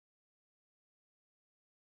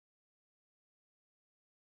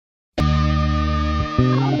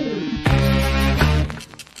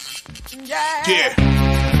Yeah.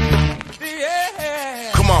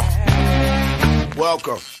 Come on.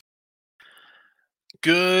 Welcome.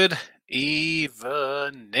 Good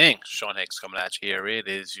evening. Sean Higgs coming at you here. It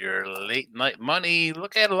is your late night money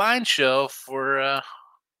look at line show for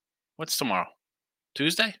what's tomorrow?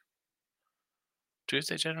 Tuesday,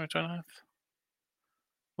 January 29th.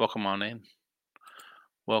 Welcome on in.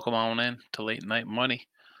 Welcome on in to late night money.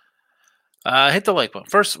 Hit the like button.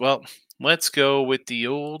 First, well, let's go with the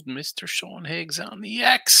old Mr. Sean Higgs on the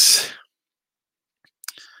X.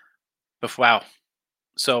 But wow.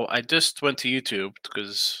 So I just went to YouTube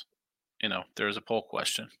because, there was a poll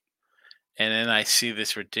question. And then I see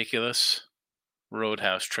this ridiculous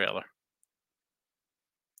Roadhouse trailer.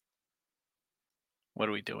 What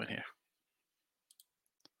are we doing here?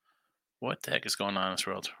 What the heck is going on in this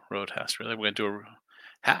Roadhouse? Really? We're going to do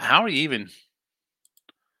how are you even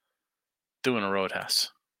doing a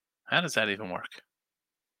Roadhouse? How does that even work?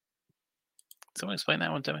 Someone explain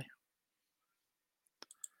that one to me.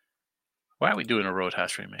 Why are we doing a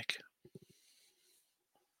Roadhouse remake?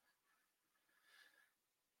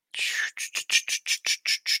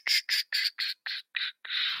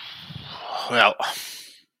 Well,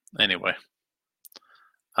 anyway,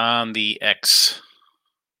 on the X,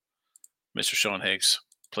 Mr. Sean Higgs,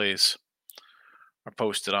 please, are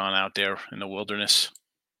posted on out there in the wilderness.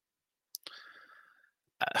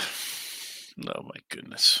 Oh my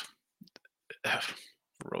goodness.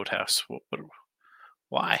 Roadhouse.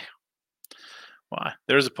 Why?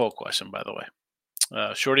 There's a poll question, by the way.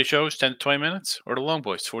 Shorty shows, 10 to 20 minutes, or the long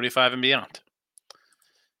boys, 45 and beyond.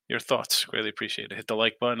 Your thoughts, greatly appreciated. Hit the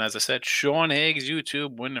like button. As I said, Sean Higgs,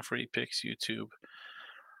 YouTube, winning free picks, YouTube.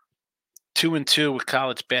 2-2 with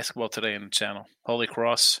college basketball today on the channel. Holy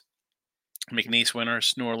Cross, McNeese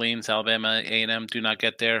winners, New Orleans, Alabama, A&M do not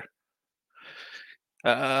get there.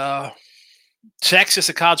 Texas,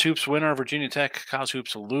 a college hoops winner. Virginia Tech, college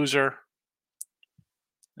hoops a loser.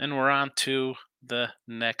 And we're on to the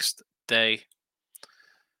next day.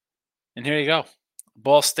 And here you go.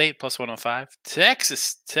 Ball State plus 105.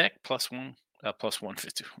 Texas Tech plus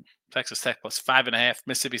 150. Texas Tech plus 5.5.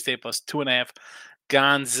 Mississippi State plus 2.5.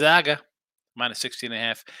 Gonzaga minus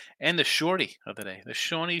 16.5. And the shorty of the day. The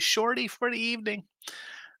Shawnee shorty for the evening.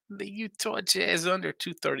 The Utah Jazz under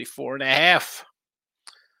 234.5.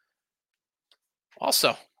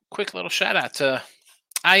 Also, quick little shout out to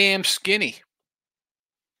I Am Skinny.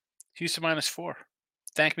 Houston minus 4.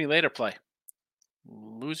 Thank me later play.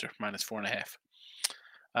 Loser minus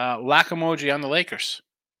 4.5. Lack emoji on the Lakers.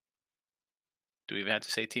 Do we even have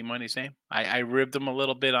to say Team Money's name? I ribbed them a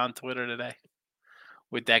little bit on Twitter today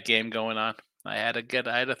with that game going on. I had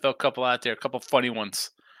to throw a couple out there, a couple funny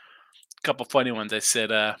ones. I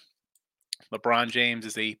said LeBron James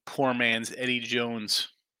is a poor man's Eddie Jones.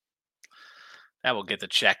 That will get the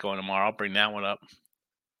chat going tomorrow. I'll bring that one up.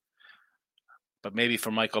 But maybe for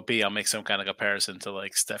Michael B, I'll make some kind of comparison to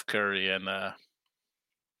like Steph Curry and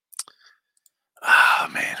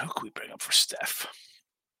who could we bring up for Steph?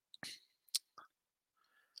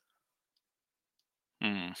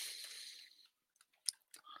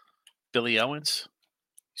 Billy Owens.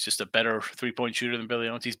 He's just a better 3-point shooter than Billy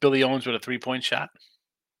Owens. He's Billy Owens with a 3-point shot.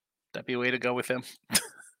 That'd be a way to go with him.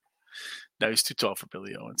 No, he's too tall for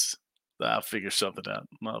Billy Owens. I'll figure something out.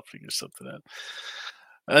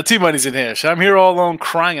 Team Money's in here. So I'm here all alone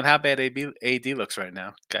crying at how bad AD looks right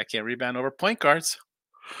now. Guy can't rebound over point guards.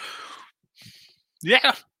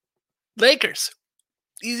 Yeah. Lakers.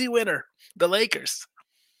 Easy winner. The Lakers.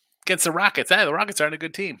 Against the Rockets. The Rockets aren't a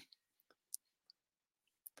good team.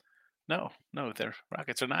 No, the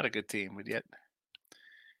Rockets are not a good team. But yet,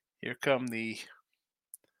 here come the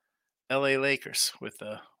LA Lakers with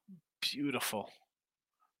a beautiful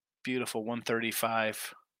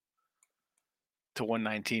 135 to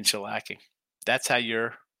 119 shellacking. That's how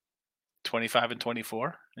you're 25 and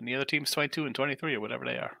 24, and the other team's 22 and 23 or whatever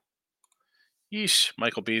they are. Yeesh.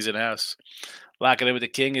 Michael B's in the house. Locking in with the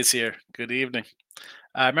King is here. Good evening.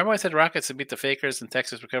 Remember when I said Rockets to beat the Fakers and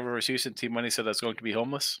Texas recover versus Houston? Team Money said that's going to be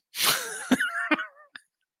homeless.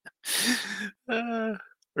 Or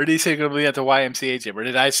did he say going to be at the YMCA gym? Or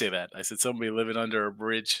did I say that? I said somebody living under a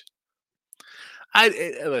bridge.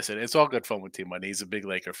 Listen, it's all good fun with Team Money. He's a big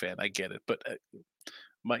Laker fan. I get it. But,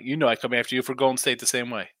 I come after you for Golden State the same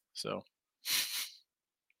way. So,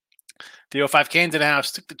 the 05 Canes in the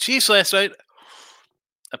house. Took the Chiefs last night.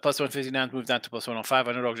 At plus 159 moved down to plus 105.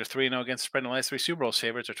 Underdogs are 3-0 against the spread in the last 3 Super Bowls.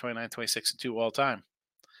 Favorites are 29, 26, and 2 all time.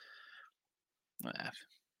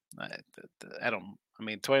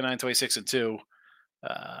 29, 26, and 2.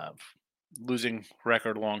 Losing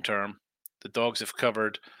record long term. The Dogs have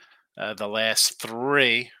covered the last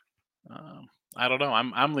 3. I don't know.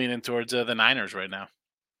 I'm leaning towards the Niners right now.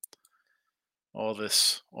 All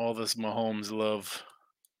this Mahomes love.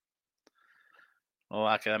 Well,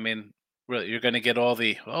 I mean, really, you're going to get all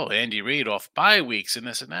the Andy Reid off bye weeks and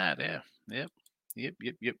this and that. Yeah,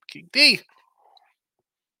 yep. King D.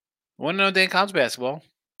 Want to know Dan college basketball?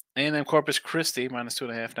 A&M Corpus Christi minus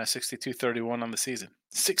 2.5. Now 62-31 on the season.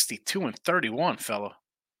 62-31, fella.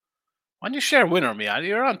 Why don't you share a winner with me?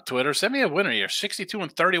 You're on Twitter. Send me a winner here.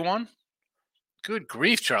 62-31. Good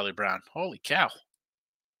grief, Charlie Brown. Holy cow.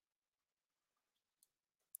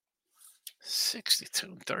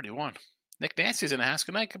 62-31. Nick Nasty's in the house.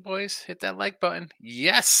 Good night, good boys. Hit that like button.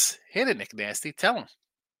 Yes. Hit it, Nick Nasty. Tell him.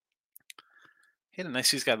 Hit it. Nice.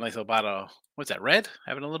 He's got a nice little bottle. What's that, red?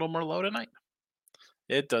 Having a little Merlot tonight?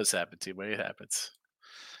 It does happen, T-Boy. It happens.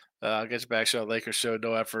 I'll get you back. Show Lakers show.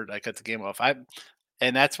 No effort. I cut the game off.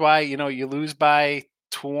 And that's why, you lose by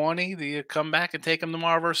 20. Do you come back and take them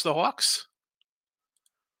tomorrow versus the Hawks?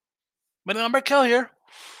 But number kill here.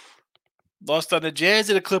 Lost on the Jazz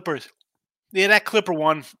and the Clippers. Yeah, that Clipper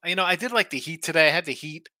one. I did like the Heat today. I had the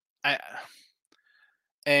Heat.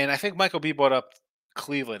 And I think Michael B brought up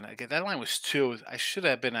Cleveland. Again, that line was 2. I should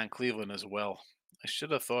have been on Cleveland as well. I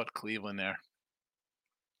should have thought Cleveland there.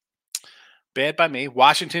 Bad by me.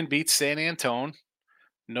 Washington beats San Antonio.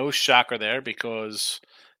 No shocker there because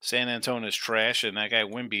San Antonio is trash and that guy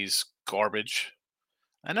Wimby's garbage.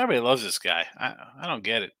 And everybody loves this guy. I don't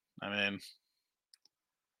get it. I mean,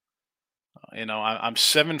 I'm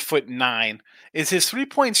 7'9". Is his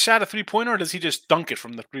 3-point shot a 3-pointer, or does he just dunk it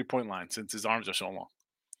from the 3-point line since his arms are so long?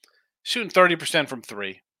 Shooting 30% from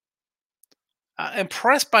 3.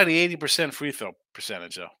 Impressed by the 80% free throw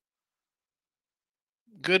percentage, though.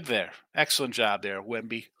 Good there. Excellent job there,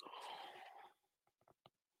 Wemby.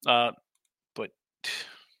 But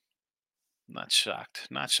not shocked.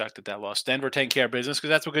 Not shocked at that loss. Denver taking care of business because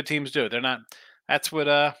that's what good teams do. They're not. That's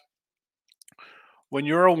what. When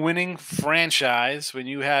you're a winning franchise, when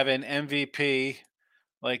you have an MVP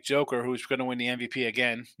like Joker, who's going to win the MVP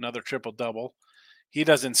again, another triple double, he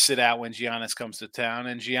doesn't sit out when Giannis comes to town,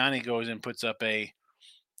 and Gianni goes and puts up a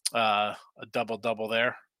double double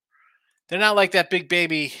there. They're not like that big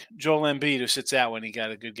baby Joel Embiid who sits out when he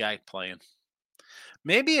got a good guy playing.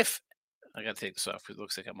 Maybe if I got to take this off because it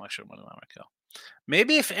looks like I'm mushroom on my kill.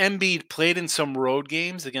 Maybe if Embiid played in some road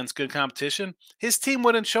games against good competition, his team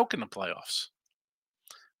wouldn't choke in the playoffs.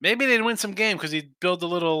 Maybe they'd win some game because he'd build a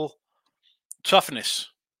little toughness.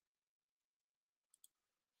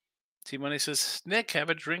 T-Money says, Nick, have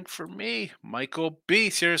a drink for me. Michael B.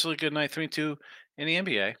 Seriously, good night. 3-2 in the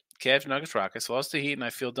NBA. Cavs, Nuggets, Rockets. Lost the Heat, and I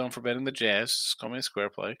feel dumb for betting the Jazz. Call me a square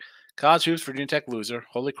play. College hoops, Virginia Tech loser.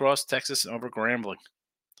 Holy Cross, Texas, over Grambling.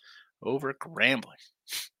 Over Grambling.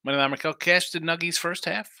 Moneyline Raquel cashed the Nuggies first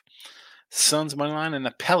half. Suns moneyline and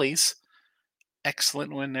the Pellies.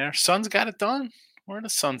 Excellent win there. Suns got it done. Where are the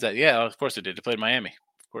Suns at? Yeah, of course they did. They played Miami.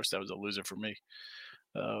 Of course, that was a loser for me.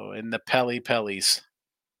 Oh, and the Pellies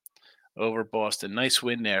over Boston. Nice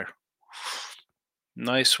win there.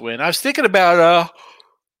 Nice win. I was thinking about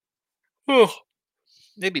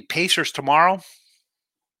maybe Pacers tomorrow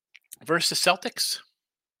versus Celtics.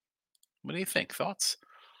 What do you think? Thoughts?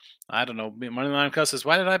 I don't know. Moneyline Cuss says,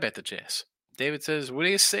 why did I bet the Jazz? David says, what do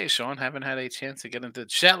you say, Sean? Haven't had a chance to get into the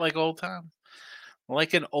chat like old times.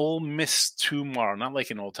 Like an Ole Miss tomorrow. Not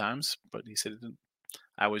like in old times, but he said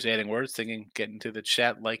I was adding words, thinking getting to the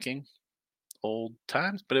chat liking old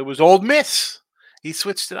times, but it was Ole Miss. He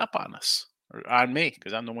switched it up on us, or on me,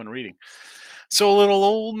 because I'm the one reading. So a little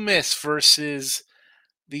Ole Miss versus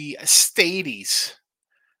the Stadies.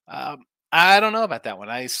 I don't know about that one.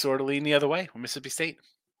 I sort of lean the other way. Mississippi State.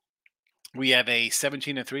 We have a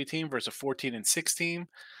 17-3 team versus a 14-6 team.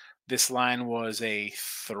 This line was a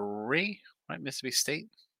 3, right? Mississippi State.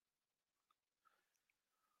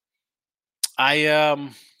 Or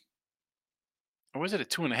was it a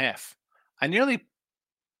 2.5? I nearly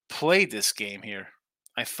played this game here.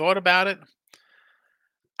 I thought about it.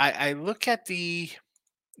 I look at I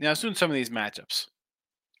was doing some of these matchups.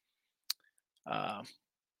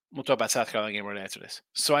 We'll talk about South Carolina game right after this.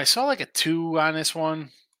 So I saw like a 2 on this one,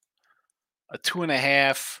 a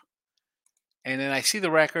 2.5, and then I see the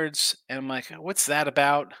records, and I'm like, what's that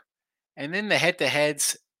about? And then the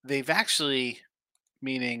head-to-heads, they've actually,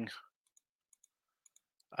 meaning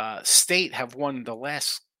State, have won the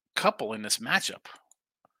last couple in this matchup.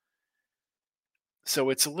 So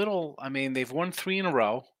it's a little, they've won 3 in a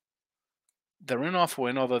row. They're in off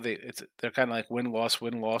win, although they're kind of like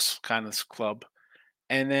win-loss kind of club.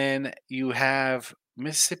 And then you have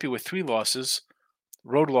Mississippi with 3 losses,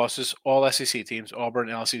 road losses, all SEC teams, Auburn,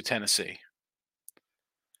 LSU, Tennessee.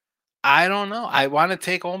 I don't know. I want to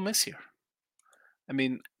take Ole Miss here. I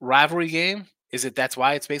mean, rivalry game. Is it that's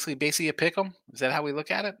why it's basically a pick 'em? Is that how we look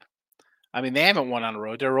at it? I mean, they haven't won on the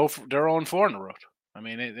road. They're 0-4 on the road. I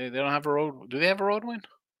mean, they don't have a road. Do they have a road win?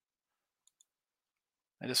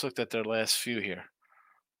 I just looked at their last few here.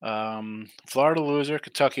 Florida loser,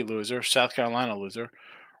 Kentucky loser, South Carolina loser,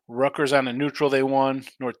 Rutgers on a neutral they won,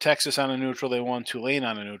 North Texas on a neutral they won, Tulane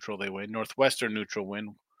on a neutral they win, Northwestern neutral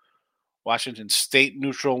win, Washington State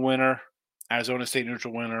neutral winner, Arizona State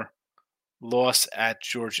neutral winner, loss at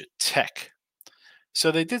Georgia Tech.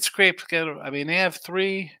 So they did scrape together. I mean, they have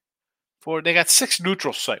 3, 4. They got 6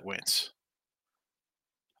 neutral site wins.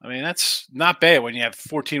 I mean, that's not bad when you have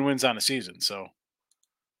 14 wins on a season. So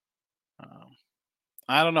um,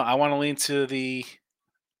 I don't know. I want to lean to the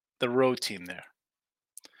road team there.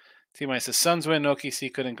 Team I says Suns win.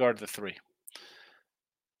 OKC couldn't guard the 3.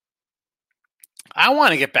 I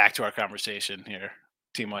want to get back to our conversation here.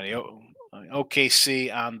 Team Money.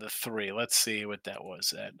 OKC on the 3. Let's see what that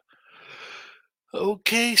was at.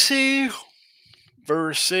 OKC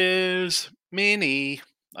versus Mini.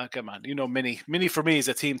 Oh, come on. You know, Mini. Mini for me is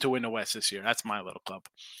a team to win the West this year. That's my little club.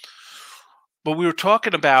 But we were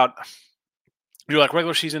talking about, you're like,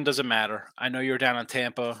 regular season doesn't matter. I know you're down on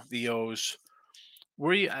Tampa, the O's.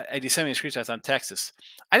 Were you? You sent me screenshots on Texas.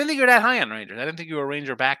 I didn't think you were that high on Rangers. I didn't think you were a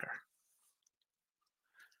Ranger backer.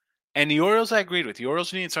 And the Orioles, I agreed with. The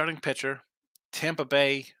Orioles need a starting pitcher. Tampa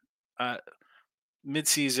Bay,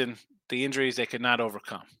 midseason, the injuries they could not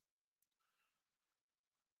overcome.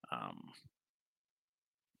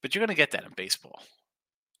 But you're going to get that in baseball.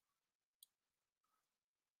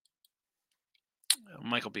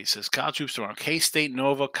 Michael B says, college hoops tomorrow. K-State,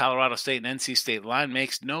 Nova, Colorado State, and NC State line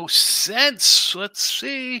makes no sense. Let's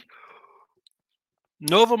see.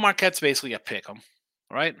 Nova Marquette's basically a pick 'em,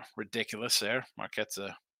 right? Ridiculous there. Marquette's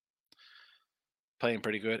playing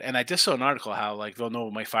pretty good. And I just saw an article how, like, Villanova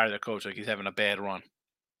might fire their coach. Like, he's having a bad run.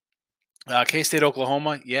 K-State,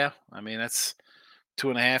 Oklahoma. Yeah. I mean, that's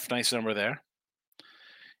 2.5. Nice number there.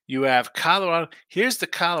 You have Colorado. Here's the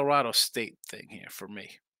Colorado State thing here for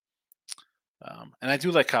me. And I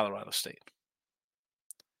do like Colorado State.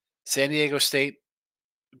 San Diego State,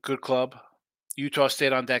 good club. Utah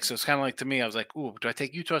State on deck. So it's kind of like, to me, I was like, ooh, do I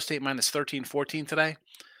take Utah State minus 13, 14 today?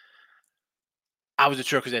 I was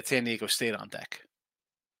sure because I had San Diego State on deck.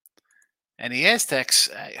 And the Aztecs,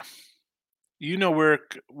 you know,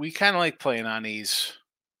 we kind of like playing on these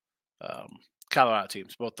Colorado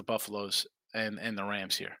teams, both the Buffaloes and the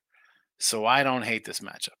Rams here. So I don't hate this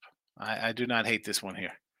matchup. I do not hate this one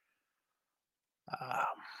here.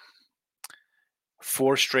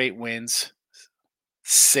 4 straight wins,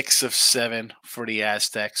 6 of 7 for the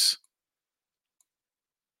Aztecs.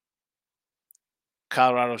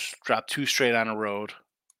 Colorado's dropped 2 straight on the road.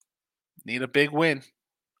 Need a big win.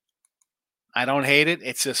 I don't hate it.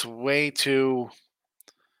 It's just way too,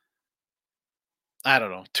 I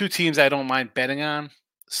don't know, 2 teams I don't mind betting on.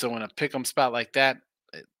 So in a pick 'em spot like that,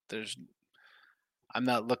 I'm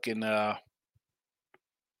not looking. Not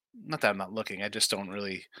that I'm not looking. I just don't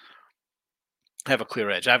really have a clear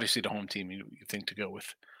edge. Obviously, the home team you think to go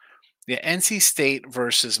with. Yeah, NC State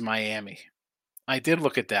versus Miami. I did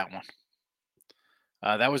look at that one.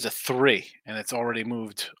 That was a 3, and it's already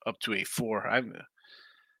moved up to a 4.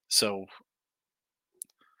 So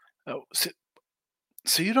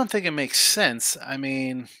you don't think it makes sense? I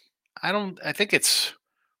mean, I don't. I think it's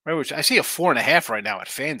right. Which I see a 4.5 right now at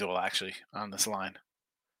FanDuel actually on this line.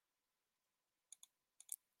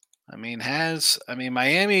 I mean,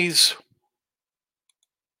 Miami's.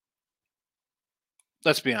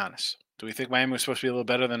 Let's be honest. Do we think Miami was supposed to be a little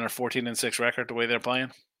better than their 14-6 record the way they're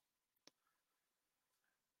playing?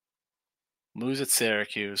 Lose at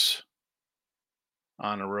Syracuse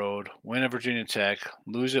on the road, win at Virginia Tech,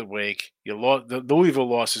 lose at Wake. You lost. The Louisville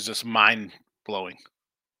loss is just mind blowing.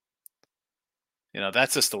 You know,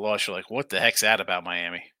 that's just the loss. You're like, what the heck's that about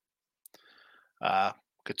Miami?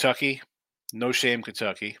 Kentucky, no shame,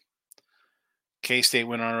 Kentucky. K-State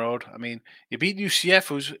win on the road. I mean, you beat UCF,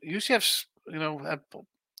 UCF's, you know, have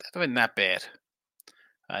been that bad.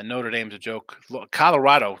 Notre Dame's a joke.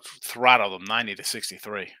 Colorado throttled them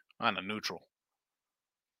 90-63 on a neutral.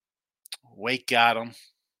 Wake got them.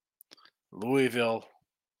 Louisville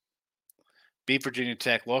beat Virginia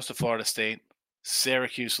Tech, lost to Florida State.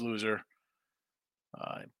 Syracuse loser.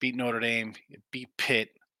 Beat Notre Dame. Beat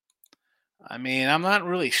Pitt. I mean, I'm not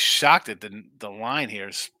really shocked at the line here.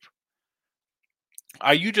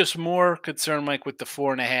 Are you just more concerned, Mike, with the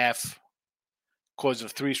 4.5 because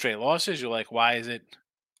of 3 straight losses? You're like, why is it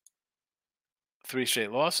 3 straight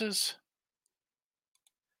losses?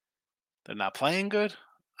 They're not playing good.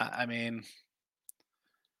 I mean,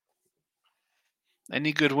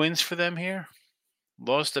 any good wins for them here?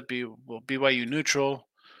 Lost at BYU neutral.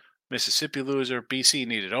 Mississippi loser. BC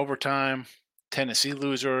needed overtime. Tennessee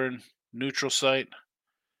loser in neutral site.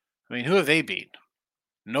 I mean, who have they beat?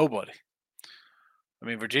 Nobody. I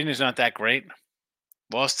mean, Virginia's not that great.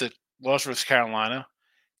 Lost versus Carolina.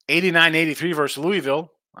 89-83 versus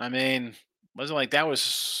Louisville. I mean, wasn't like that was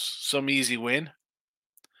some easy win.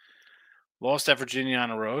 Lost at Virginia on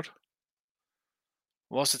the road.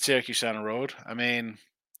 Lost at Syracuse on the road. I mean,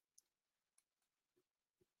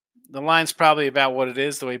 the line's probably about what it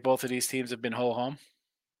is, the way both of these teams have been whole home.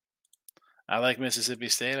 I like Mississippi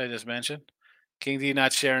State, I just mentioned. King D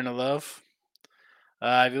not sharing the love.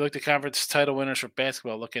 If you look at conference title winners for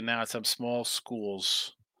basketball, looking now at some small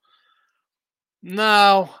schools.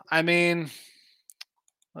 No, I mean,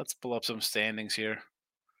 let's pull up some standings here.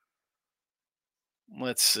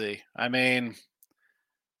 Let's see. I mean,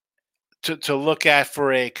 to look at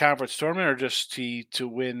for a conference tournament or just to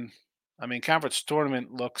win. I mean, conference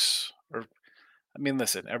tournament looks. Or, I mean,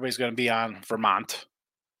 listen, everybody's going to be on Vermont.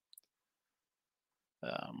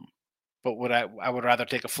 But I would rather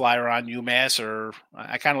take a flyer on UMass, or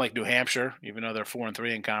I kind of like New Hampshire, even though they're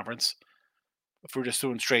 4-3 in conference. If we're just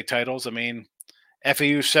doing straight titles, I mean,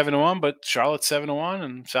 FAU 7-1, but Charlotte's 7-1,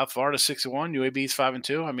 and South Florida 6-1. UAB's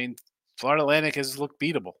 5-2. I mean, Florida Atlantic has looked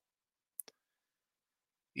beatable.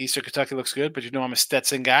 Eastern Kentucky looks good, but you know I'm a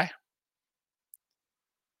Stetson guy.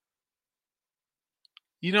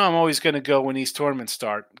 You know I'm always going to go when these tournaments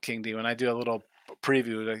start, King D. When I do a little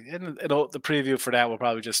preview, and the preview for that will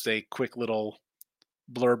probably just a quick little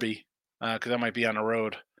blurby because I might be on the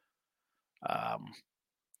road.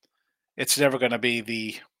 It's never going to be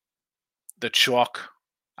the chalk.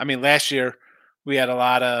 I mean, last year we had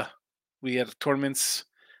tournaments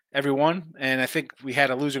every one, and I think we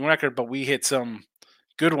had a losing record, but we hit some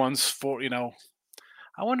good ones for I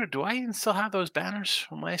wonder, do I even still have those banners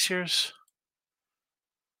from last year's?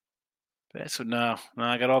 No,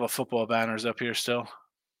 I got all the football banners up here still.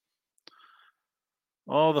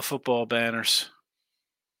 All the football banners.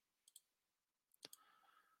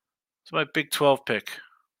 It's my Big 12 pick.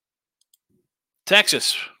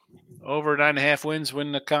 Texas, over 9.5 wins,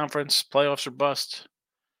 win the conference. Playoffs or bust.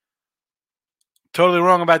 Totally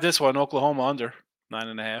wrong about this one. Oklahoma under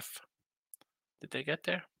 9.5. Did they get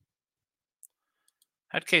there?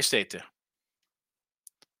 How'd K-State do?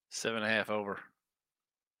 7.5 over.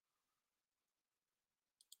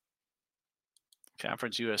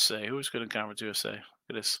 Conference USA. Who's good in Conference USA? Look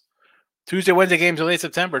at this. Tuesday, Wednesday games in late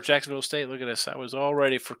September. Jacksonville State. Look at this. I was all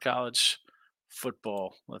ready for college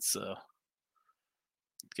football. Let's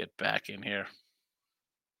get back in here.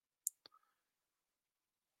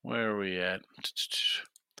 Where are we at?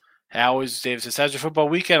 How's Davis says, how's your football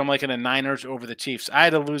weekend? I'm liking the Niners over the Chiefs. I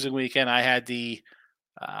had a losing weekend. I had the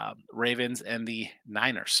Ravens and the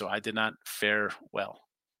Niners, so I did not fare well.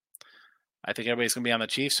 I think everybody's going to be on the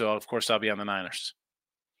Chiefs, so of course I'll be on the Niners.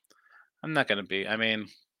 I'm not going to be. I mean,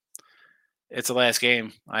 it's the last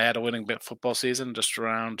game. I had a winning football season, just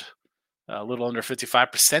around a little under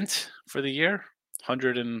 55% for the year,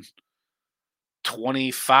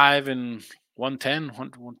 125 and 110,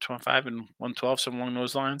 125 and 112, something along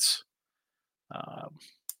those lines.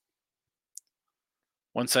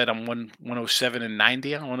 One side I'm 107 and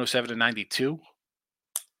 90, I'm 107 and 92.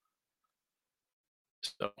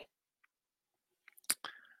 So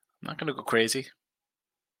I'm not going to go crazy.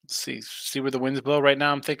 Let's see where the winds blow. Right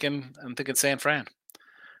now, I'm thinking San Fran.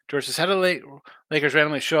 George says, how do the Lakers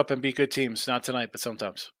randomly show up and beat good teams? Not tonight, but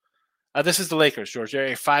sometimes. This is the Lakers, George. They're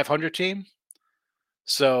a 500 team.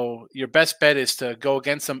 So your best bet is to go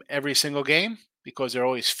against them every single game because they're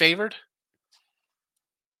always favored.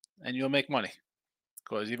 And you'll make money.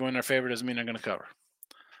 Because even when they're favored doesn't mean they're going to cover.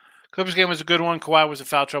 Clippers game was a good one. Kawhi was in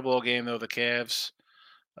foul trouble all game, though. The Cavs.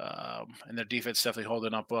 And their defense definitely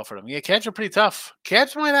holding up well for them. Yeah, Cavs are pretty tough.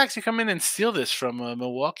 Cavs might actually come in and steal this from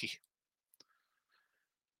Milwaukee.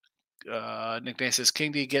 Nick Nance says,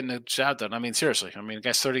 King D getting a job done. I mean, seriously. I mean, the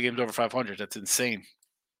guy's 30 games over 500. That's insane.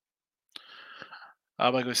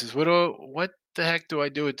 Michael says, what the heck do I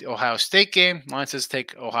do with the Ohio State game? Line says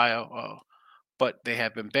take Ohio, but they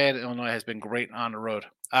have been bad. Illinois has been great on the road.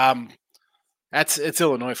 It's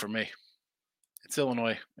Illinois for me. It's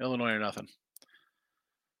Illinois or nothing.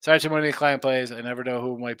 Sorry to many client plays. I never know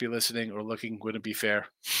who might be listening or looking. Wouldn't be fair.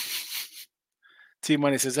 Team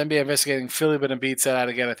Money says NBA investigating Philly, but Embiid set out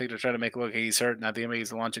again. I think they're trying to make it look like he's hurt. Now the NBA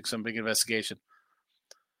is launching some big investigation.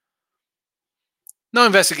 No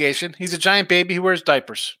investigation. He's a giant baby who wears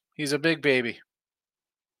diapers. He's a big baby.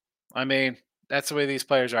 I mean, that's the way these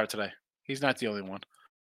players are today. He's not the only one.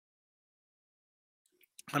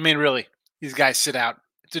 I mean, really, these guys sit out.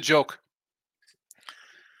 It's a joke.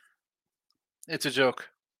 It's a joke.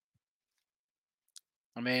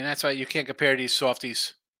 I mean, that's why you can't compare these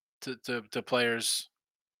softies to players.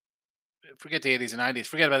 Forget the 80s and 90s.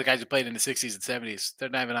 Forget about the guys who played in the 60s and 70s. They're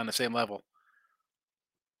not even on the same level.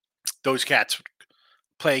 Those cats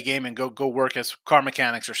play a game and go work as car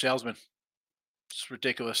mechanics or salesmen. It's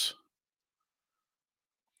ridiculous.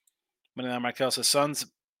 Money Michael says Suns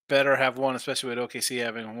better have one, especially with OKC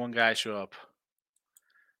having one guy show up.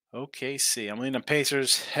 OKC. I'm leaning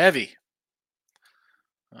Pacers heavy.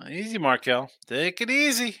 Easy, Markel. Take it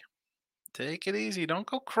easy. Take it easy. Don't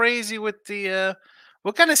go crazy with the.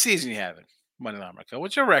 What kind of season you having, Money Markel?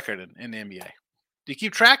 What's your record in the NBA? Do you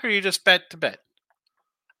keep track or you just bet to bet?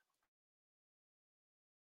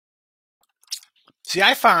 See,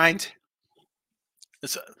 I find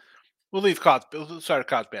it's. We'll leave college. We'll start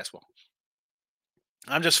college basketball.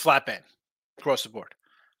 I'm just flat betting across the board.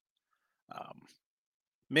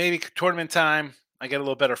 Maybe tournament time, I get a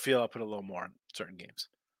little better feel. I'll put a little more on certain games.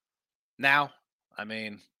 Now, I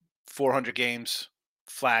mean, 400 games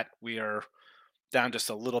flat. We are down just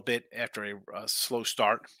a little bit after a slow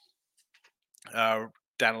start. Down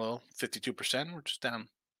a little, 52%. We're just down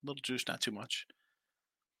a little juice, not too much.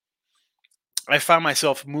 I found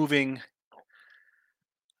myself moving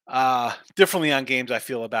differently on games I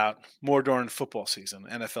feel about more during football season,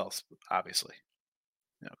 NFL, obviously.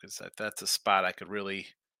 Because that's a spot I could really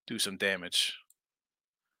do some damage.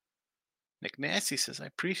 Nick Nasty says, I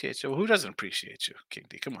appreciate you. Well, who doesn't appreciate you, King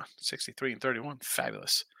D? Come on. 63 and 31.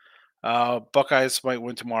 Fabulous. Buckeyes might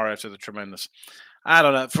win tomorrow after the tremendous. I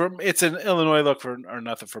don't know. It's an Illinois look or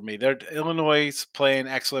nothing for me. Illinois is playing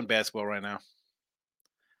excellent basketball right now.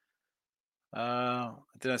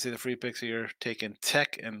 Did I see the free picks here? Taking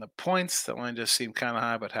Tech and the points. That line just seemed kind of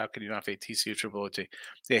high, but how could you not fade TCU Triple OT?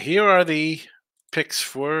 Yeah, here are the picks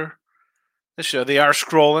for the show. They are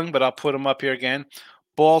scrolling, but I'll put them up here again.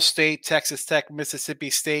 Ball State, Texas Tech, Mississippi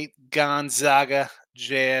State, Gonzaga,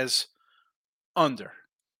 Jazz, under.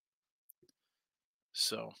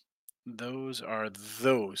 So those are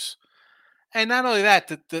those. And not only that,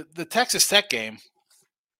 the Texas Tech game,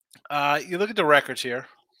 you look at the records here.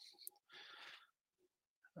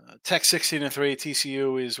 Tech 16 and 3,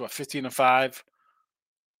 TCU is 15 and 5.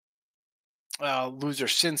 Loser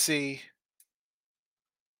Cincy,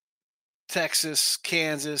 Texas,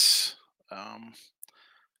 Kansas,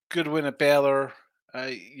 good win at Baylor.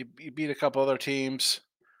 You beat a couple other teams.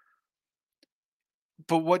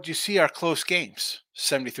 But what you see are close games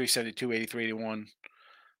 73-72, 83-81,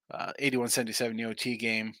 81-77, the OT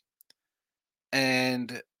game.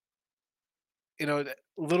 And, a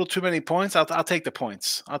little too many points. I'll take the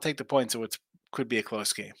points. I'll take the points of what could be a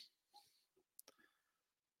close game.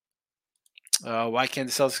 Why can't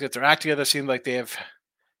the Celtics get their act together? Seems like they have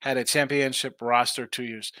had a championship roster 2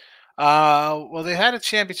 years. Well, they had a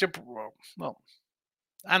championship. Well,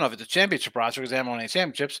 I don't know if it's a championship roster because they haven't won any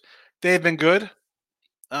championships. They've been good.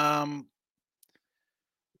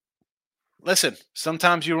 Listen,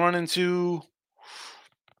 sometimes you run into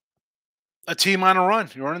a team on a run.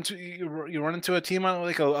 You run into a team on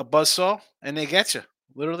like a buzzsaw, and they get you.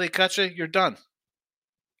 Literally cut you. You're done.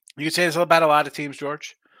 You can say this about a lot of teams,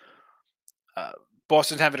 George.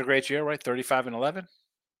 Boston's having a great year, right? 35 and 11.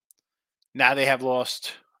 Now they have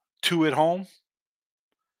lost 2 at home,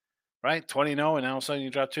 right? 20-0, and now all of a sudden you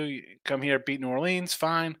drop 2. You come here, beat New Orleans,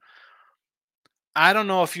 fine. I don't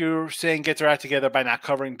know if you're saying get their act together by not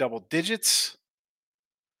covering double digits.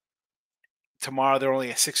 Tomorrow they're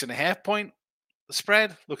only a 6.5 point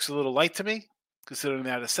spread. Looks a little light to me, considering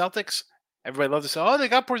they're the Celtics. Everybody loves to say, oh, they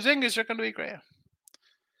got Porzingis. They're going to be great.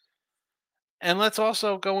 And let's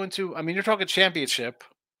also go into, you're talking championship.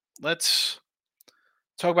 Let's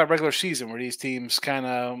talk about regular season where these teams kind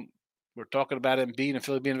of, we're talking about it being and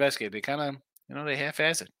Philly being investigated. They kind of, they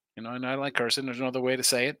half-ass it. And I don't like cursing. There's no other way to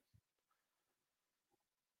say it.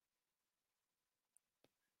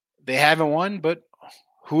 They haven't won, but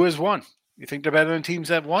who has won? You think they're better than teams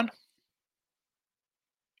that won?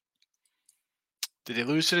 Did they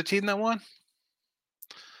lose to the team that won?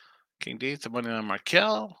 King D, the money on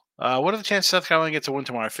Markel. What are the chances South Carolina gets a win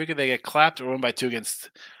tomorrow? I figure they get clapped or win by 2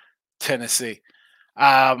 against Tennessee.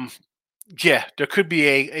 Yeah, there could be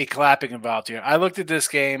a clapping involved here. I looked at this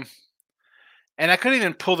game, and I couldn't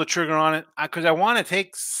even pull the trigger on it because I want to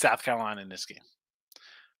take South Carolina in this game.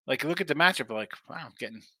 Like, look at the matchup. Like, wow, I'm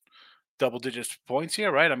getting double-digit points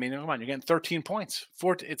here, right? Come on, you're getting 13 points.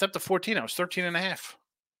 It's up to 14. I was 13 and a half.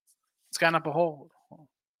 It's gone up a whole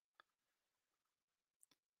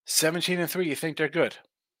 17 and 3. You think they're good?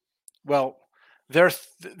 Well, they're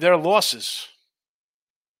losses,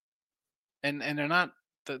 and they're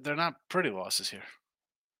not pretty losses here.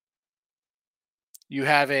 You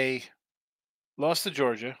have a Lost to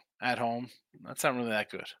Georgia at home. That's not really that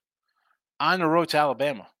good. On the road to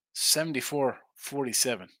Alabama, 74-47.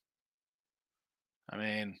 I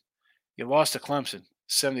mean, you lost to Clemson,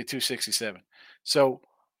 72-67. So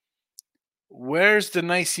where's the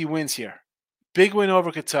nicey wins here? Big win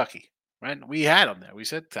over Kentucky, right? We had them there. We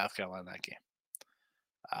said South Carolina that game.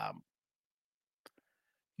 Um,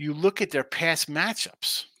 you look at their past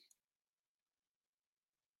matchups.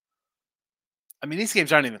 I mean, these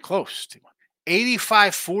games aren't even close.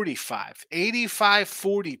 85-45,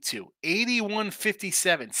 85-42,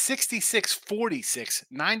 81-57, 66-46,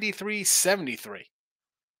 93-73.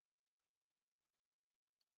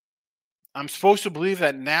 I'm supposed to believe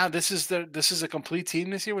that now this is a complete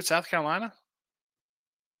team this year with South Carolina.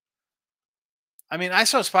 I mean, I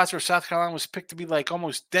saw spots where South Carolina was picked to be like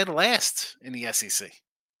almost dead last in the SEC.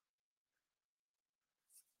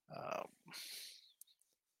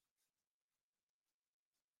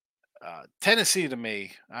 Uh, Tennessee to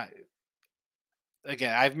me,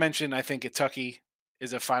 I've mentioned I think Kentucky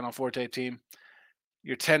is a Final Four type team.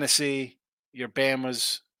 Your Tennessee, your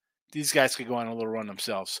Bama's, these guys could go on a little run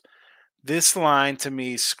themselves. This line to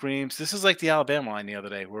me screams. This is like the Alabama line the other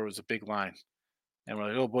day, where it was a big line, and we're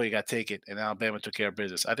like, "Oh boy, you got to take it." And Alabama took care of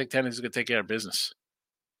business. I think Tennessee's going to take care of business.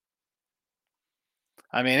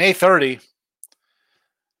 I mean, 8:30.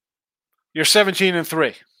 You're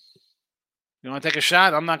 17-3. You want to take a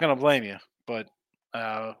shot? I'm not going to blame you, but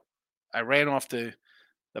I ran off the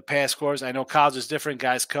past scores. I know college is different.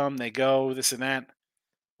 Guys come, they go, this and that.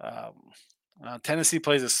 Tennessee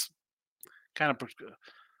plays this kind of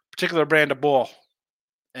particular brand of ball,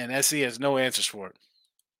 and SC has no answers for it.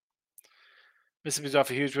 Mississippi's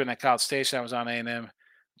off a huge win at College Station. I was on A&M.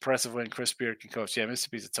 Impressive win. Chris Beard can coach. Yeah,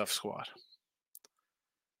 Mississippi's a tough squad.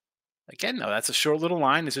 Again, though, that's a short little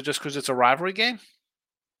line. Is it just because it's a rivalry game?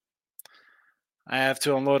 I have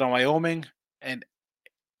to unload on Wyoming, and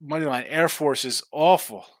moneyline Air Force is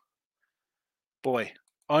awful. Boy,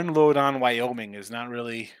 unload on Wyoming is not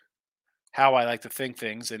really how I like to think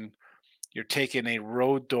things, and you're taking a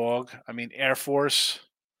road dog. I mean, Air Force,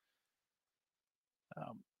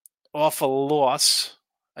 awful loss.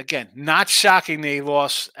 Again, not shocking they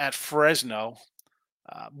lost at Fresno.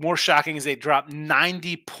 More shocking is they dropped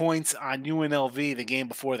 90 points on UNLV the game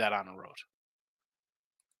before that on the road.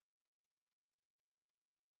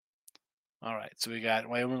 All right, so we got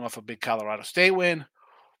Wyoming off a big Colorado State win.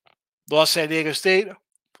 Lost San Diego State.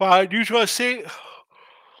 Fine. Utah State.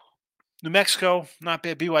 New Mexico, not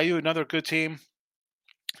bad. BYU, another good team.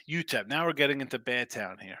 UTEP. Now we're getting into bad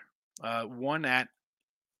town here. One at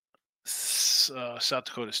South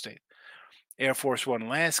Dakota State. Air Force won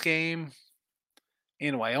last game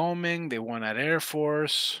in Wyoming. They won at Air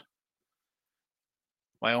Force.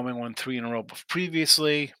 Wyoming won 3 in a row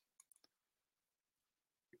previously.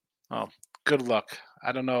 Oh, good luck.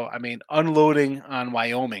 I don't know. I mean, unloading on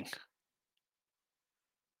Wyoming.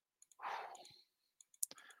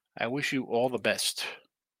 I wish you all the best.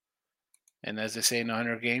 And as they say in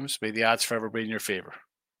 100 games, may the odds forever be in your favor.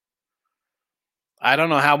 I don't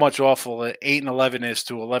know how much awful 8-11 is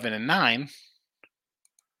to 11-9.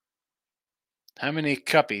 How many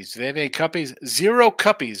cuppies? Do they have any cuppies? 0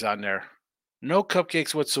 cuppies on there. No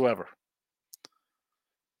cupcakes whatsoever.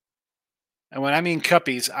 And when I mean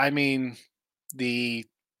cuppies, I mean the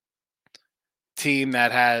team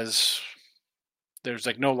that there's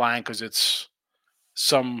like no line because it's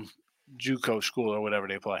some JUCO school or whatever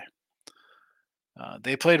they play.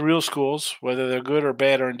 They played real schools. Whether they're good or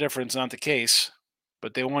bad or indifferent is not the case,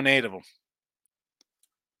 but they won 8 of them.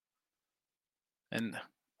 And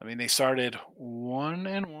I mean, they started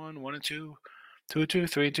 1-1, 1-2, 2-2,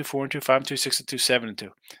 3-2, 4-2, 5-2, 6-2, 7-2,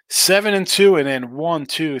 7-2, and then 1,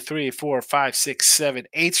 2, 3, 4, 5, 6, 7,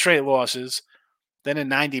 8 straight losses. Then a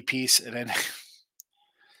 90 piece, and then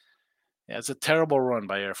yeah, it's a terrible run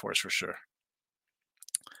by Air Force for sure.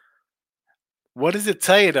 What does it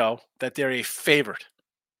tell you, though, that they're a favorite?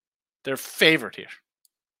 They're favored here.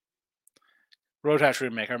 Roadhouse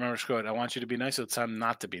remake. I remember quote, I want you to be nice, so it's time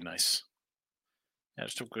not to be nice. Yeah,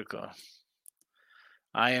 just a good call.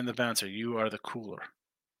 I am the bouncer. You are the cooler.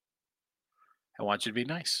 I want you to be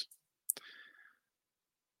nice.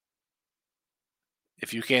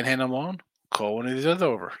 If you can't handle them alone, call one of these other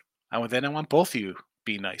over. I want both of you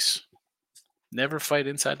be nice. Never fight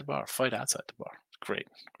inside the bar. Fight outside the bar. Great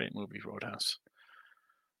movie, Roadhouse.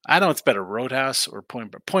 I don't know it's better, Roadhouse or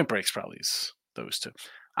Point Break. Point Break's probably is those two.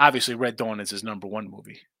 Obviously, Red Dawn is his number 1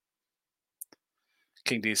 movie.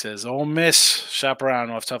 King D says, Ole Miss, shop around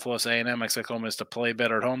off tough loss A&M. Expect Ole Miss to play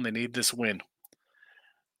better at home. They need this win.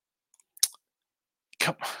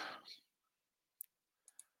 Come.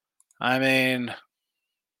 I mean,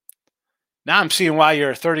 Now I'm seeing why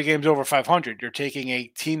you're 30 games over 500. You're taking a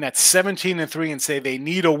team that's 17-3 and say they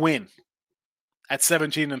need a win at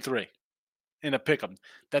 17-3 in a pick'em.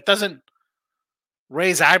 That doesn't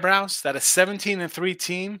raise eyebrows. That a 17-3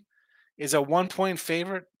 team is a 1-point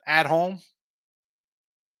favorite at home.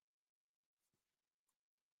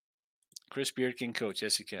 Chris Beard can coach.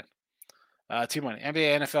 Yes, he can. Team money.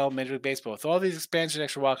 NBA, NFL, Major League Baseball. With all these expansion,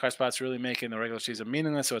 extra wildcard spots really making the regular season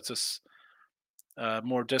meaningless. So it's just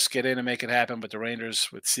more just get in and make it happen. But the Rangers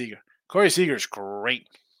with Seager. Corey Seager's great.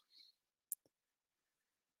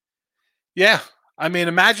 Yeah. I mean,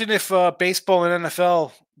 imagine if baseball and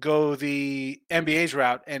NFL go the NBA's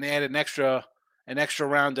route and add an extra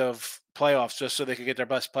round of playoffs just so they could get their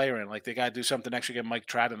best player in. Like they got to do something extra, get Mike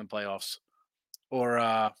Trout in the playoffs.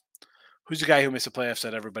 Or who's the guy who missed the playoffs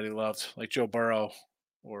that everybody loved, like Joe Burrow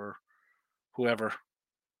or whoever,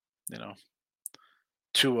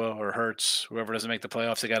 Tua or Hurts, whoever doesn't make the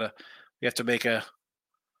playoffs. We have to make a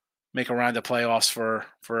round of playoffs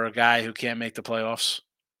for a guy who can't make the playoffs.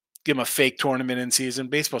 Give him a fake tournament in season.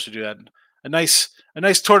 Baseball should do that. A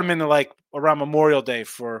nice tournament like around Memorial Day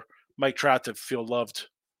for Mike Trout to feel loved.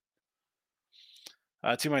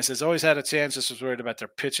 T-Mine says, always had a chance. Just was worried about their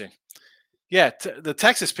pitching. Yeah, the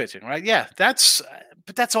Texas pitching, right? Yeah,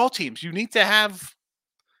 but that's all teams. You need to have,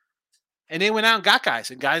 and they went out and got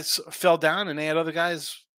guys, and guys fell down, and they had other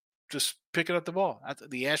guys just picking up the ball.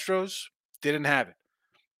 The Astros didn't have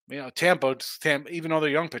it. Tampa, even though their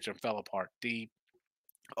young pitcher fell apart. The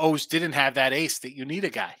O's didn't have that ace that you need a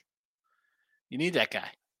guy. You need that guy.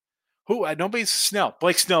 Who? Nobody's Snell.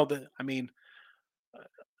 Blake Snell. I mean,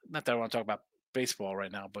 not that I want to talk about baseball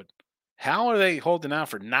right now, but how are they holding out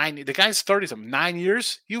for 9? The guy's 30-something, 9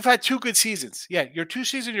 years. You've had 2 good seasons. Yeah, your 2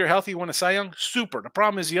 seasons, you're healthy, you won a Cy Young. Super. The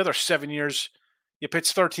problem is the other 7 years, you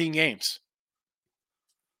pitched 13 games.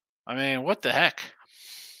 I mean, what the heck?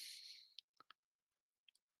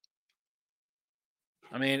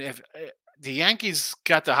 I mean, if the Yankees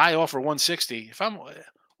got the high offer 160, if I'm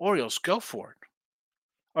Orioles, go for it.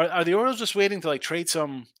 Are the Orioles just waiting to trade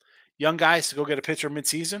some young guys to go get a pitcher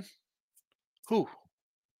midseason? Who?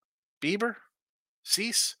 Bieber?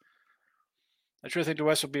 Cease? I sure think the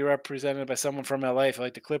West will be represented by someone from LA. If I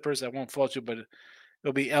like the Clippers, I won't fault you, but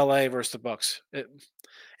it'll be LA versus the Bucks.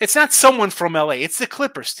 It's not someone from LA. It's the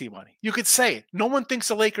Clippers, T-Money. You could say it. No one thinks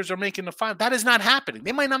the Lakers are making the final. That is not happening.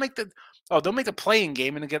 They might not make they'll make the playing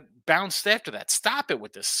game and get bounced after that. Stop it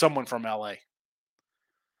with this. Someone from LA.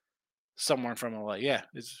 Someone from LA. Yeah.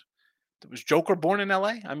 Was Joker born in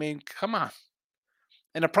LA? I mean, come on.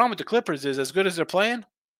 And the problem with the Clippers is, as good as they're playing,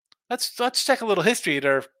 let's check a little history.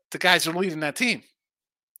 The guys who are leading that team.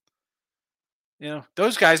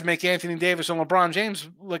 Those guys make Anthony Davis and LeBron James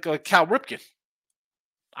look like Cal Ripken.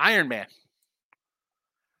 Iron Man.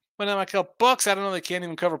 When I'm like, Bucks, I don't know. They can't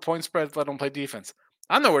even cover point spread, let them play defense.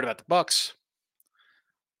 I'm not worried about the Bucks.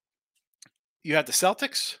 You have the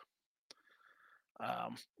Celtics.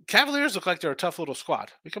 Cavaliers look like they're a tough little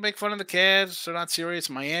squad. We can make fun of the Cavs. They're not serious.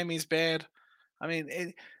 Miami's bad. I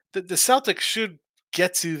mean, the Celtics should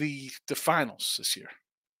get to the finals this year.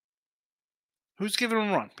 Who's giving them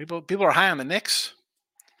a run? People are high on the Knicks.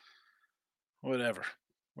 Whatever.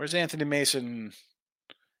 Where's Anthony Mason,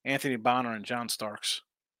 Anthony Bonner, and John Starks?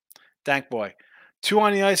 Dank boy. 2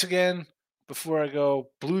 on the ice again before I go.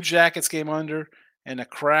 Blue Jackets game under and a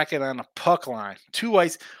Kraken on a puck line. 2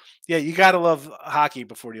 ice. Yeah, you got to love hockey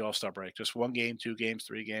before the All-Star break. Just 1 game, 2 games,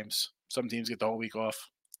 3 games. Some teams get the whole week off.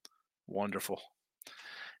 Wonderful.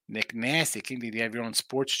 Nick Nasty. King, do you have your own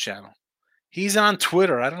sports channel? He's on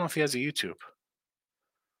Twitter. I don't know if he has a YouTube.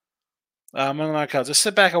 Just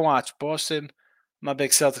sit back and watch. Boston, I'm not a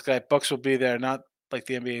big Celtics guy. Bucks will be there. Not like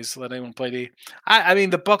the NBA's let anyone play the. I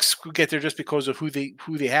mean, the Bucks could get there just because of who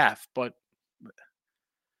they have, but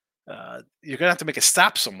you're gonna have to make a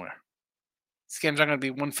stop somewhere. These games aren't gonna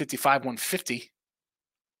be 155, 150.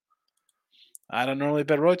 I don't normally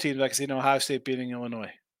bet road teams. I can see Ohio State beating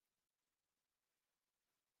Illinois.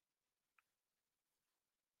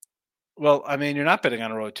 Well, I mean, you're not betting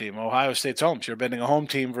on a road team. Ohio State's home. So you're betting a home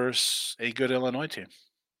team versus a good Illinois team.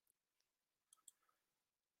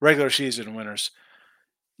 Regular season winners.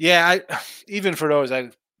 Yeah, even for those,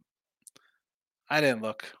 I didn't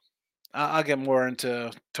look. I'll get more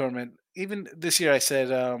into tournament. Even this year, I said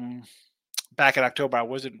back in October, I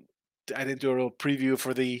didn't do a real preview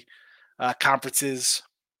for the conferences.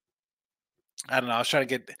 I don't know. I was trying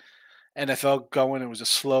to get NFL going. It was a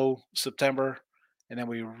slow September, and then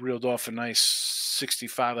we reeled off a nice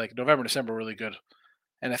 65. Like November, December, really good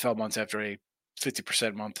NFL months after a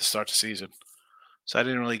 50% month to start the season. So I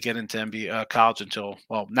didn't really get into NBA college until,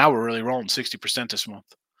 well, now we're really rolling 60% this month.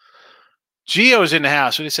 Gio's in the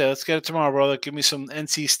house. What do you say? Let's get it tomorrow, brother. Give me some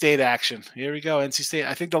NC State action. Here we go. NC State.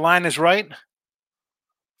 I think the line is right.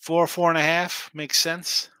 4.5 makes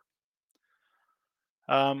sense.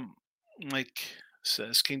 Um, like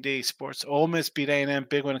says King D Sports. Ole Miss beat A&M.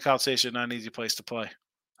 Big win in College Station. Not an easy place to play.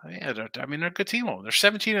 Yeah, they're a good team. They're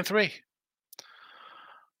 17-3.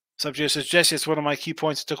 Subject says Jesse. It's one of my key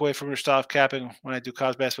points I took away from your style of capping when I do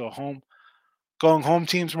college basketball at home. Going home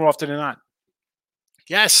teams more often than not.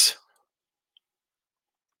 Yes.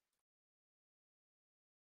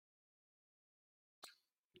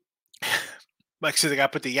 Mike says I got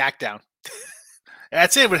to put the yak down.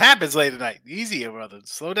 That's it. What happens late at night? Easy, brother.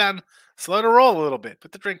 Slow down. Slow the roll a little bit.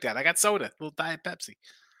 Put the drink down. I got soda. A little Diet Pepsi.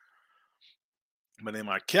 My name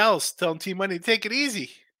Markel's telling Team Money to take it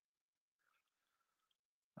easy.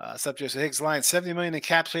 Subject Higgs line $70 million in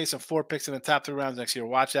cap space and 4 picks in the top 3 rounds next year.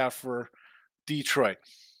 Watch out for Detroit.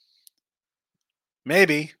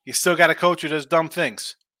 Maybe you still got a coach who does dumb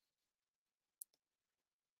things.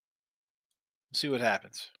 We'll see what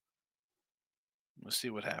happens.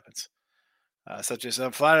 Such as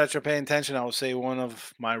I'm flattered that you're paying attention. I will say one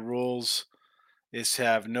of my rules is to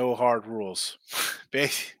have no hard rules.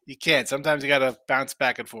 You can't. Sometimes you got to bounce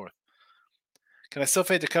back and forth. Can I still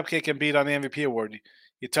fade the cupcake and beat on the MVP award?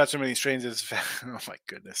 You touch him and he strains his. Oh my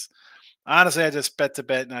goodness. Honestly, I just bet to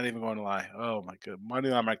bet, not even going to lie. Oh my good.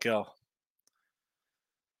 Money on Markel.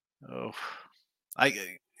 Oh. But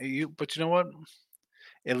you know what?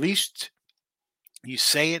 At least you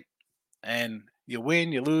say it and you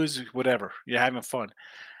win, you lose, whatever. You're having fun.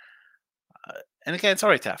 And again, it's all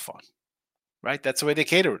right to have fun. Right? That's the way they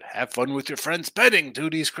cater it. Have fun with your friends betting.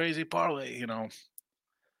 Do these crazy parlay,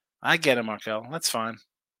 I get it, Markel. That's fine.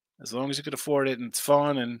 As long as you can afford it and it's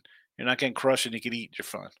fun and you're not getting crushed and you can eat, you're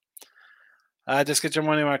fine. Just get your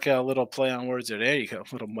money, Markel. A little play on words there. There you go.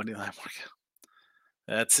 A little money line, Markel.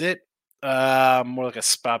 That's it. More like a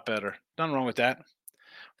spot better. Nothing wrong with that.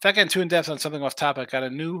 Without getting too in depth on something off topic, I got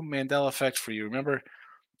a new Mandela effect for you. Remember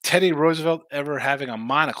Teddy Roosevelt ever having a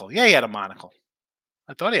monocle? Yeah, he had a monocle.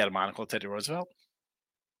 I thought he had a monocle, Teddy Roosevelt.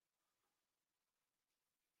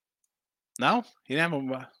 No? He didn't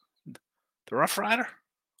have the Rough Rider?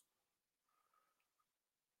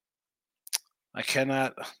 I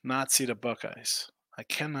cannot not see the Buckeyes. I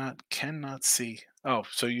cannot see. Oh,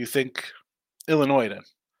 so you think Illinois then?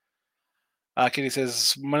 Kitty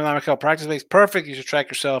says, Moneyline Michael, practice makes perfect. You should track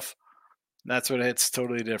yourself. That's what it's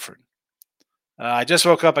totally different. I just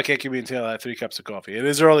woke up. I can't keep me until I have 3 cups of coffee. It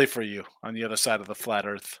is early for you on the other side of the flat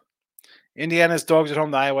earth. Indiana's dogs at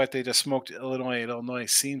home to Iowa. They just smoked Illinois. Illinois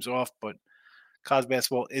seems off, but college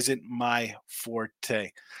basketball isn't my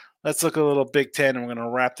forte. Let's look a little Big Ten, and we're going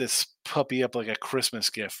to wrap this puppy up like a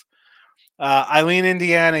Christmas gift. I lean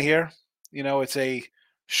Indiana here. It's a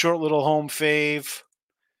short little home fave.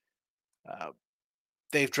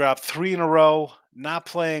 They've dropped 3 in a row, not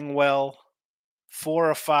playing well,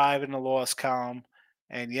 4 or 5 in the loss column,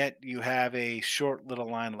 and yet you have a short little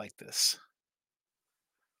line like this.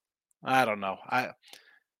 I don't know.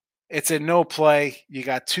 It's a no play. You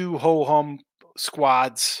got 2 ho-hum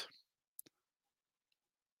squads.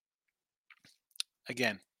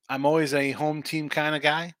 Again, I'm always a home team kind of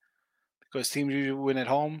guy because teams usually win at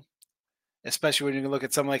home, especially when you look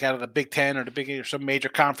at something like out of the Big Ten or the Big or some major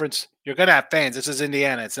conference. You're going to have fans. This is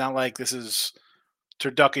Indiana. It's not like this is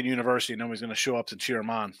Turducken University. Nobody's going to show up to cheer them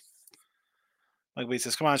on. Like he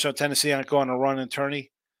says, come on, show Tennessee aren't going to run and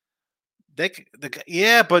tourney.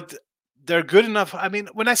 Yeah, but they're good enough. I mean,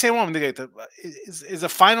 when I say one, is a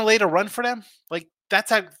Final 8 a run for them? Like,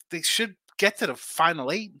 that's how they should get to the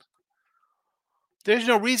Final 8. There's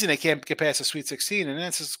no reason they can't get past the Sweet 16, and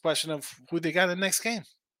that's just a question of who they got in the next game.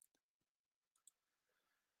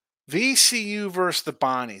 VCU versus the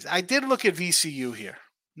Bonnies. I did look at VCU here.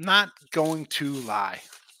 Not going to lie.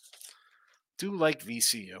 Do like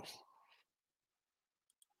VCU.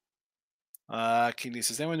 King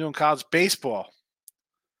says, anyone doing college baseball?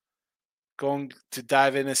 Going to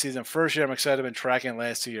dive in this season. First year, I'm excited. I've been tracking the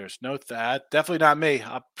last 2 years. Note that. Definitely not me.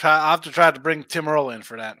 I'll have to try to bring Tim Earl in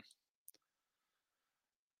for that.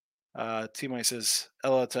 T-Mike says,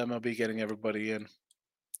 LL to MLB getting everybody in.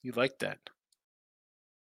 You like that.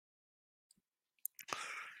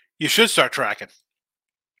 You should start tracking.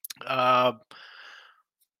 Like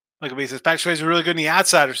he says, Patrick Swayze is really good in The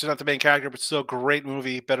Outsiders. He's not the main character, but still a great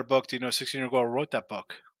movie. Better book. Do you know a 16-year-old girl wrote that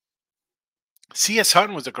book? C.S.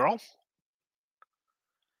 Hutton was a girl?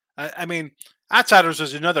 I mean, Outsiders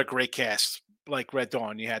was another great cast, like Red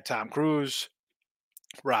Dawn. You had Tom Cruise,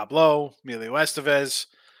 Rob Lowe, Emilio Estevez,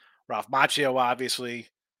 Ralph Macchio, obviously.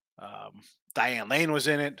 Diane Lane was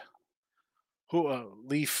in it.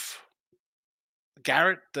 Leaf.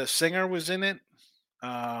 Garrett, the singer, was in it.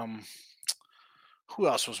 Um, who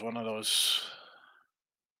else was one of those?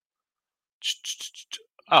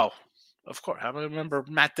 Oh, of course. How do I remember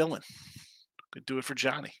Matt Dillon? Could do it for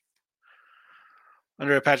Johnny.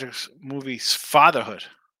 Andrea Patrick's movie Fatherhood.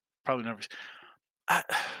 Probably never. I,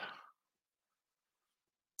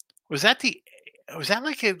 was that the? Was that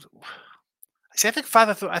like a? See, I think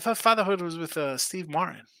I thought Fatherhood was with Steve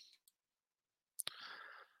Martin.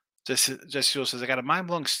 Jesse Joe says I got a mind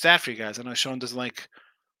blowing stat for you guys. I know Sean doesn't like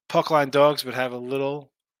puck line dogs, but have a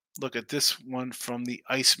little look at this one from the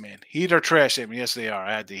Iceman. Heat or trash, Damon? Yes, they are.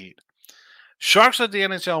 I had the Heat. Sharks led the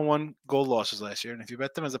NHL 1 goal losses last year, and if you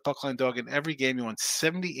bet them as a puck line dog in every game, you won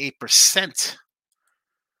 78%.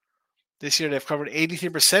 This year, they've covered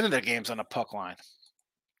 83% of their games on a puck line.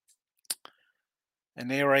 And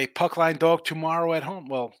they are a puck line dog tomorrow at home.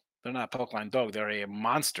 Well, they're not a puck line dog. They're a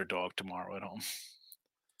monster dog tomorrow at home.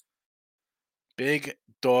 Big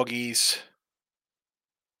doggies.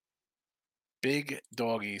 Big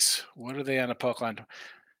doggies. What are they on a puck line?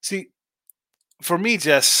 See, for me,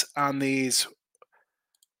 Jess, on these,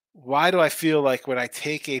 why do I feel like when I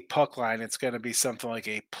take a puck line, it's going to be something like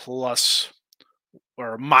a plus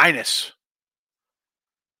or a minus?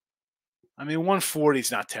 I mean, 140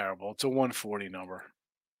 is not terrible. It's a 140 number.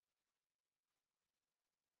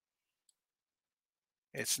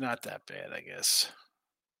 It's not that bad, I guess.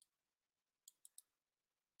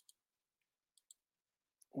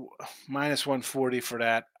 Minus 140 for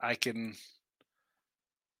that. I can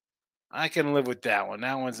live with that one.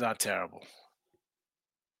 That one's not terrible.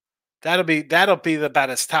 That'll be about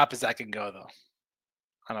as top as I can go though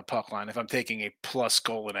on a puck line if I'm taking a plus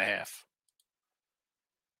goal and a half.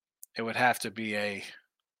 It would have to be a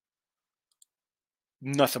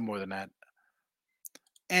nothing more than that.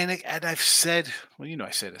 And I've said, well, you know,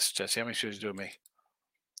 I say this, Jesse. How many shows do me?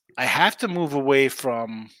 I have to move away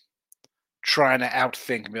from trying to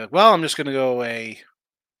outthink and be like, well, I'm just going to go a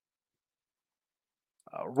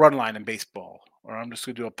run line in baseball, or I'm just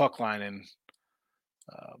going to do a puck line in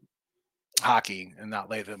uh, hockey and not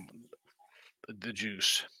lay them the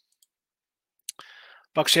juice.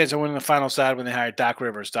 Bucks chance of winning the final side when they hired Doc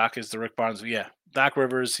Rivers. Doc is the Rick Barnes. Yeah, Doc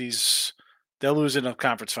Rivers. They'll lose in the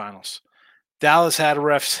conference finals. Dallas had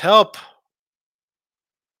refs help.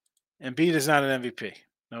 Embiid is not an MVP.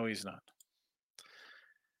 No, he's not.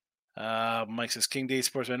 Mike says King D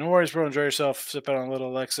Sportsman. No worries, bro. Enjoy yourself. Sip out on a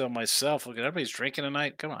little Alexa myself. Look at everybody's drinking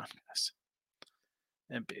tonight. Come on, guys.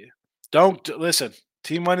 Embiid. Don't listen.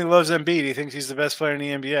 Team Money loves Embiid. He thinks he's the best player in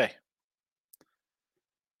the NBA.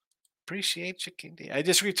 Appreciate you, King D. I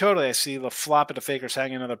disagree totally. I see the flop of the Fakers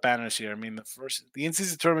hanging another banners here. I mean, the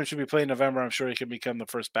in-season tournament should be played in November. I'm sure he can become the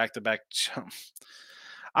first back-to-back.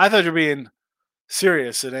 I thought you were being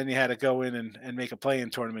serious, and then you had to go in and make a play-in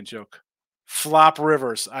tournament joke. Flop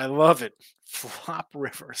Rivers. I love it. Flop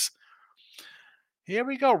Rivers. Here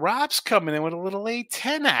we go. Rob's coming in with a little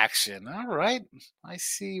A10 action. All right. I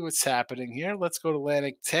see what's happening here. Let's go to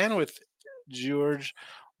Atlantic 10 with George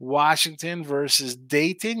Washington versus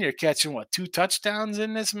Dayton. You're catching, what, 2 touchdowns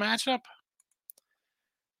in this matchup?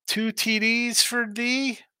 2 TDs for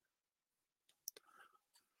D?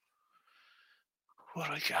 What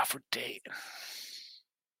do I got for Dayton?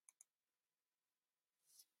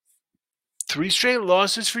 3 straight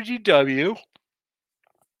losses for GW.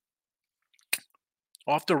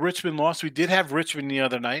 Off the Richmond loss. We did have Richmond the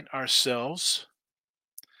other night ourselves.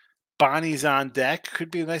 Bonnie's on deck. Could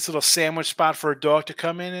be a nice little sandwich spot for a dog to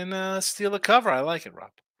come in and steal a cover. I like it, Rob.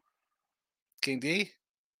 King D,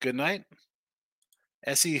 good night.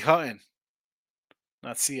 S.E. Hutton,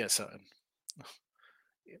 not C.S. Hutton.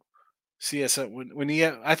 C.S.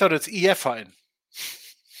 Hutton. I thought it's E.F. Hutton.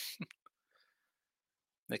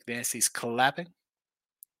 Nick Nasty's clapping.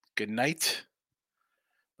 Good night.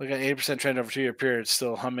 Look at 80% trend over 2-year period,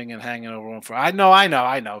 still humming and hanging over 1 4. I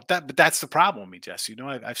know. But that's the problem with me, Jess. You know,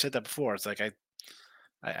 I've said that before. It's like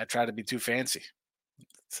I try to be too fancy,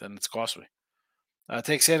 and it's cost me.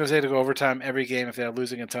 Take San Jose to go overtime every game if they're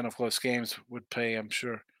losing a ton of close games would pay, I'm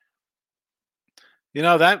sure. You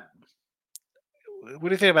know that. What do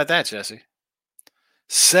you think about that, Jesse?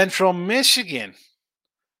 Central Michigan.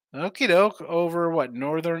 Okie doke over what?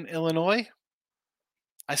 Northern Illinois?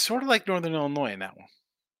 I sort of like Northern Illinois in that one.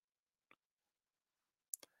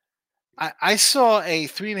 I saw a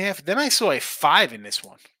 3.5. Then I saw a 5 in this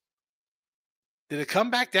one. Did it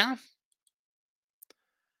come back down?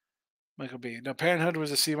 Michael B. No, Parenthood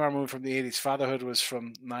was a CMR movie from the 80s. Fatherhood was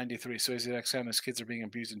from 93. So he's the next time his kids are being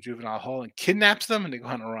abused in juvenile hall and kidnaps them and they go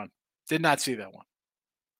on a run. Did not see that one.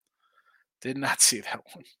 Did not see that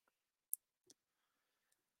one.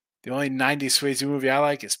 The only 90s Swayze movie I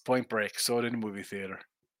like is Point Break. Saw it in the movie theater.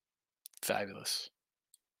 Fabulous.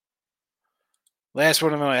 Last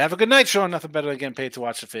one of the night. Have a good night, Sean. Nothing better than getting paid to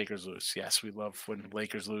watch the Fakers lose. Yes, we love when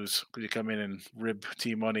Lakers lose because you come in and rib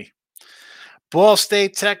team money. Ball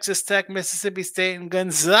State, Texas Tech, Mississippi State, and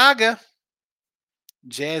Gonzaga.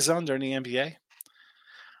 Jazz under in the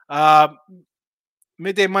NBA.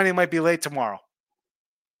 Midday money might be late tomorrow.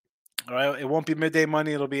 All right, it won't be midday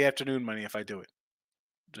money. It'll be afternoon money if I do it.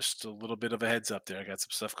 Just a little bit of a heads up there. I got some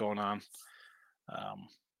stuff going on.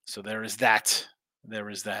 So there is that. There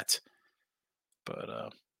is that.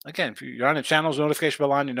 But again, if you're on the channel's notification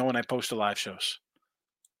bell on, you know when I post the live shows.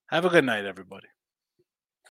 Have a good night, everybody.